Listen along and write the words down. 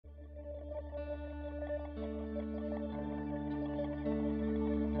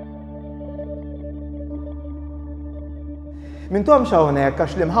Mintom hawnhekk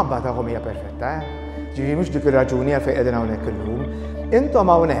għax l-imħabba tagħhom hija perfetta. Ġifieri mhux dik ir-raġuni għalfejn qegħdin hawnhekk illum.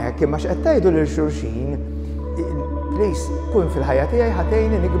 Intom hawnhekk imma x'qed tgħidu lil xulxin, please kun fil-ħajja tiegħi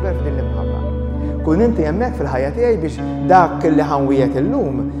ħatejni nikber f'din l-imħabba. Kun inti hemmhekk fil-ħajja tiegħi biex dak li ħanwiegħek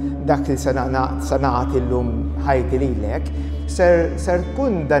illum, dak li se nagħti illum ħajti lilek, ser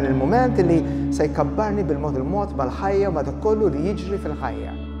tkun dan il-mument li se jkabbarni bil-mod mal-ħajja ma dak kollu li jiġri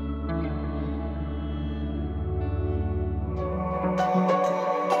fil-ħajja.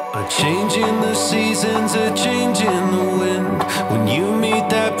 A change in the seasons, a change in the wind. When you meet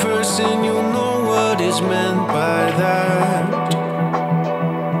that person, you'll know what is meant by that.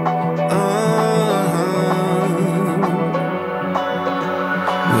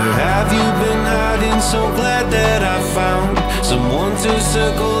 Where have you been hiding? So glad that I found someone to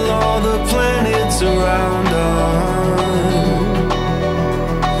circle all the planets around.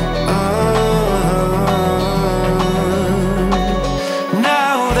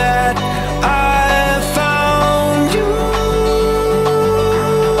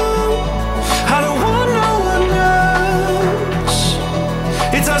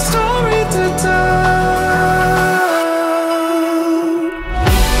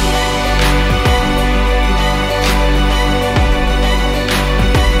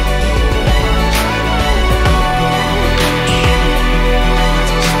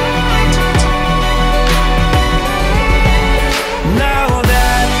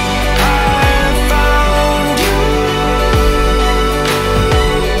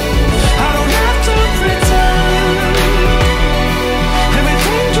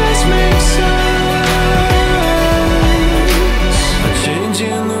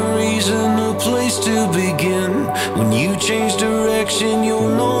 When you change direction, you'll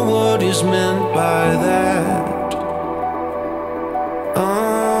know what is meant by that.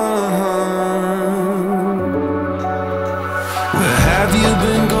 Where have you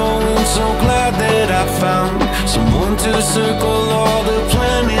been going? So glad that I found someone to circle all the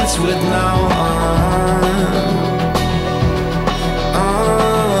planets with now.